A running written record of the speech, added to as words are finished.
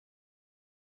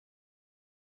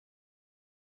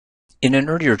In an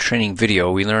earlier training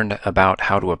video, we learned about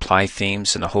how to apply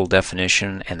themes and the whole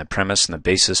definition and the premise and the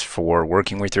basis for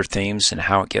working with your themes and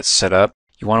how it gets set up.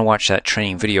 You want to watch that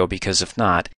training video because if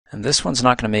not, and this one's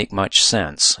not going to make much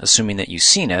sense. Assuming that you've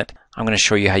seen it, I'm going to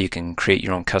show you how you can create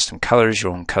your own custom colors,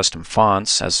 your own custom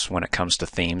fonts as when it comes to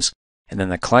themes. And then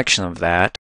the collection of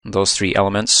that, those three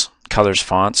elements, colors,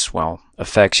 fonts, well,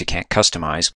 effects you can't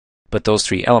customize, but those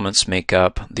three elements make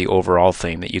up the overall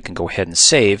theme that you can go ahead and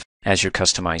save as your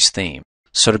customized theme.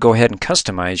 So to go ahead and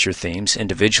customize your themes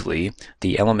individually,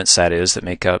 the elements that is that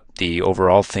make up the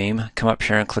overall theme, come up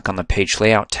here and click on the Page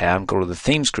Layout tab, go to the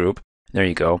Themes group. There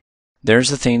you go. There's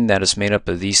the theme that is made up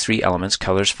of these three elements,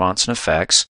 colors, fonts, and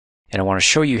effects. And I want to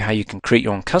show you how you can create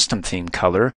your own custom theme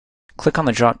color. Click on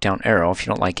the drop-down arrow. If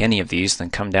you don't like any of these, then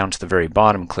come down to the very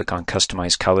bottom, click on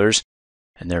Customize Colors,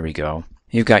 and there we go.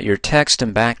 You've got your text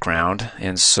and background,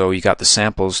 and so you got the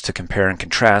samples to compare and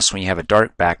contrast. When you have a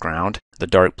dark background, the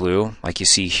dark blue, like you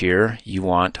see here, you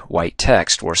want white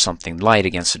text or something light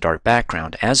against a dark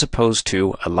background, as opposed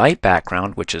to a light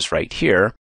background, which is right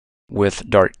here, with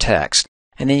dark text.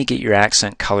 And then you get your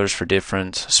accent colors for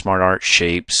different smart art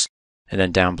shapes, and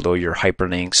then down below your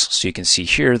hyperlinks. So you can see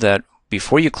here that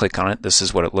before you click on it, this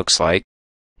is what it looks like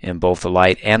in both the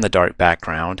light and the dark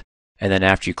background. And then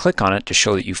after you click on it to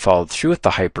show that you followed through with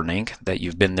the hyperlink, that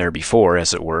you've been there before,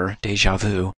 as it were, deja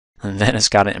vu, and then it's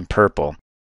got it in purple.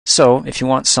 So if you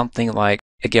want something like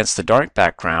against the dark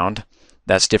background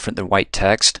that's different than white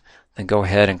text, then go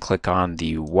ahead and click on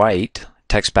the white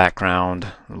text background,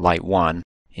 light 1,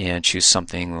 and choose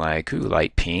something like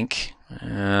light pink.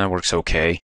 Works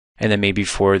okay. And then maybe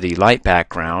for the light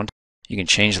background, you can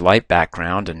change the light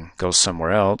background and go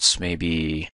somewhere else,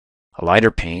 maybe a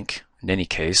lighter pink. In any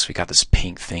case, we got this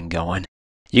pink thing going.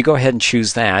 You go ahead and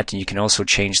choose that, and you can also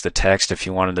change the text if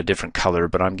you wanted a different color,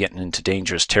 but I'm getting into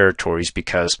dangerous territories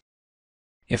because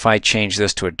if I change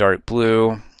this to a dark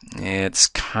blue, it's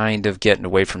kind of getting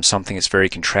away from something that's very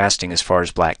contrasting as far as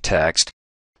black text.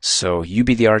 So you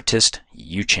be the artist,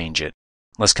 you change it.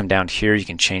 Let's come down here. You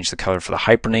can change the color for the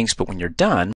hyperlinks, but when you're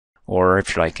done, or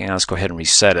if you're like, let's go ahead and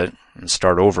reset it and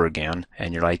start over again,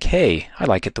 and you're like, hey, I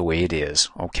like it the way it is.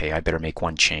 Okay, I better make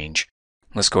one change.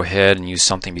 Let's go ahead and use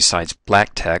something besides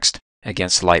black text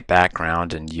against the light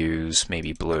background and use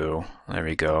maybe blue. There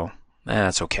we go.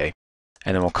 That's okay.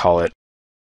 And then we'll call it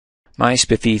My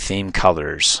Spiffy Theme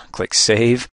Colors. Click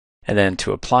Save. And then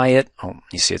to apply it,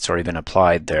 you see it's already been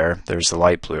applied there. There's the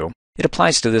light blue. It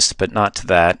applies to this but not to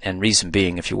that. And reason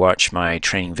being, if you watch my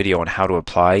training video on how to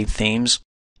apply themes,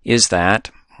 is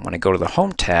that when I go to the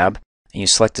Home tab and you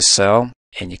select a cell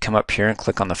and you come up here and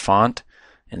click on the font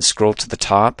and scroll to the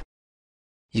top,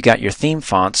 you got your theme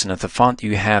fonts, and if the font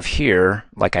you have here,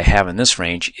 like I have in this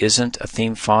range, isn't a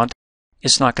theme font,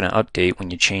 it's not going to update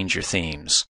when you change your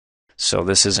themes. So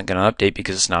this isn't going to update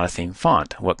because it's not a theme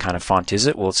font. What kind of font is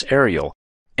it? Well, it's Arial.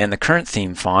 And the current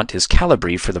theme font is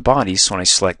Calibri for the body, so when I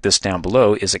select this down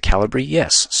below, is it Calibri?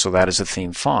 Yes, so that is a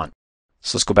theme font.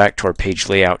 So let's go back to our page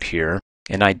layout here.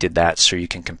 And I did that so you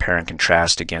can compare and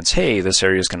contrast against, hey, this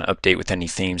area is going to update with any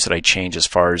themes that I change as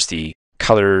far as the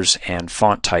colors and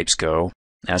font types go,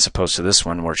 as opposed to this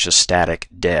one where it's just static,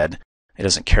 dead. It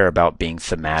doesn't care about being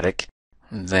thematic.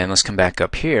 Then let's come back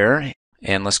up here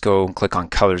and let's go and click on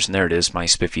colors, and there it is, My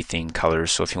Spiffy Theme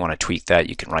Colors. So if you want to tweak that,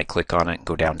 you can right click on it and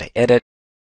go down to Edit.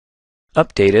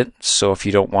 Update it. So if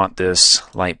you don't want this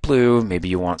light blue, maybe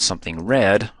you want something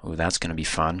red. Ooh, that's going to be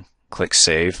fun. Click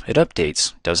Save. It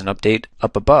updates. Doesn't update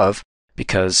up above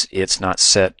because it's not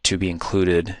set to be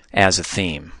included as a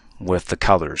theme with the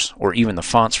colors or even the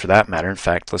fonts for that matter. In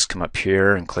fact, let's come up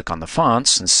here and click on the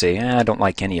fonts and say, I don't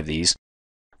like any of these.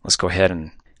 Let's go ahead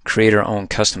and create our own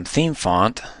custom theme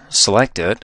font. Select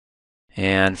it.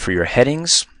 And for your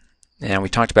headings, and we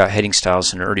talked about heading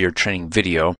styles in an earlier training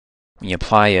video. When you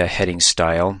apply a heading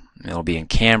style, it'll be in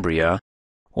Cambria,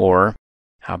 or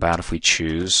how about if we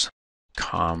choose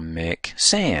Comic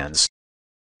Sans,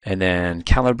 and then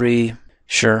Calibri,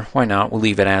 sure, why not? We'll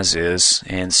leave it as is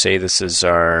and say this is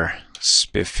our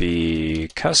Spiffy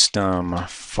custom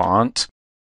font,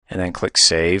 and then click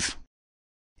Save.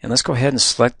 And let's go ahead and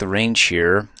select the range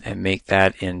here and make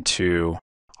that into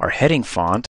our heading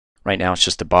font. Right now it's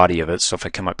just the body of it, so if I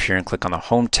come up here and click on the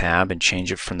Home tab and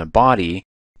change it from the body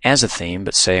as a theme,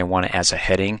 but say I want it as a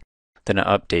heading, then it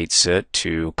updates it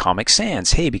to Comic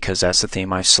Sans. Hey, because that's the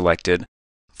theme I've selected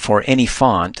for any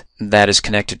font that is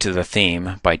connected to the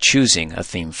theme by choosing a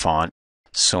theme font.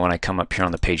 So when I come up here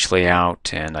on the page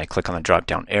layout and I click on the drop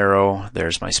down arrow,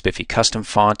 there's my Spiffy custom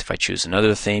font. If I choose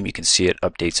another theme, you can see it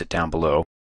updates it down below,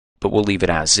 but we'll leave it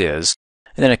as is.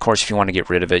 And then of course if you want to get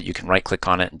rid of it, you can right click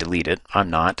on it and delete it. I'm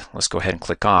not. Let's go ahead and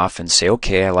click off and say,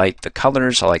 okay, I like the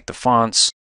colors, I like the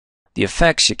fonts. The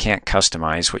effects you can't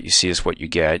customize. What you see is what you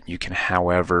get. You can,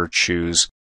 however, choose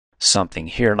something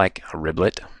here like a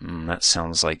riblet. That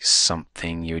sounds like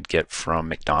something you would get from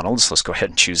McDonald's. Let's go ahead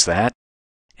and choose that.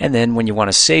 And then when you want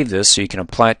to save this so you can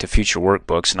apply it to future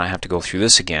workbooks, and I have to go through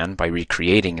this again by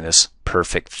recreating this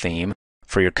perfect theme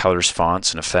for your colors,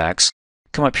 fonts, and effects,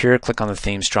 come up here, click on the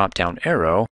themes drop down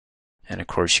arrow, and of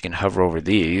course you can hover over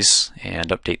these and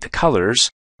update the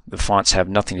colors. The fonts have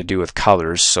nothing to do with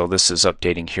colors, so this is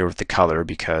updating here with the color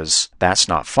because that's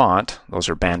not font. Those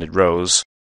are banded rows,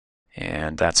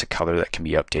 and that's a color that can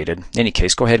be updated. In any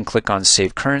case, go ahead and click on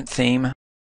Save Current Theme,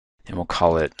 and we'll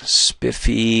call it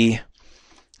Spiffy,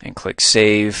 and click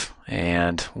Save.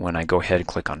 And when I go ahead and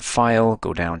click on File,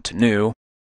 go down to New,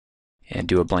 and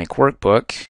do a blank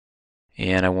workbook,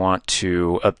 and I want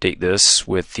to update this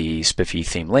with the Spiffy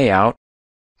theme layout.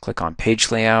 Click on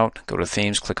Page Layout, go to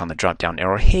Themes, click on the drop-down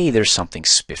arrow. Hey, there's something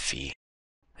spiffy.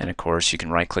 And of course, you can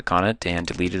right-click on it and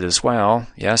delete it as well.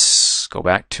 Yes, go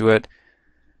back to it.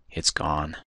 It's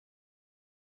gone.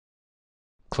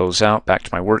 Close out, back to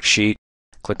my worksheet.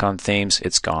 Click on Themes,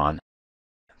 it's gone.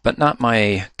 But not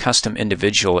my custom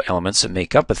individual elements that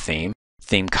make up a theme.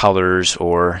 Theme colors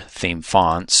or theme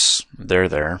fonts, they're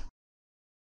there.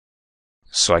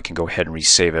 So I can go ahead and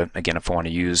resave it. Again, if I want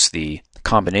to use the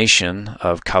combination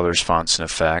of colors, fonts, and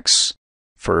effects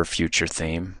for a future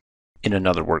theme in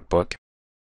another workbook.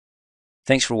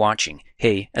 Thanks for watching.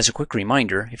 Hey, as a quick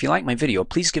reminder, if you like my video,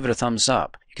 please give it a thumbs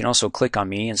up. You can also click on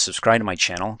me and subscribe to my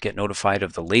channel, get notified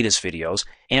of the latest videos,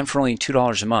 and for only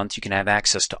 $2 a month, you can have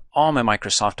access to all my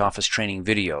Microsoft Office training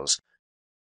videos.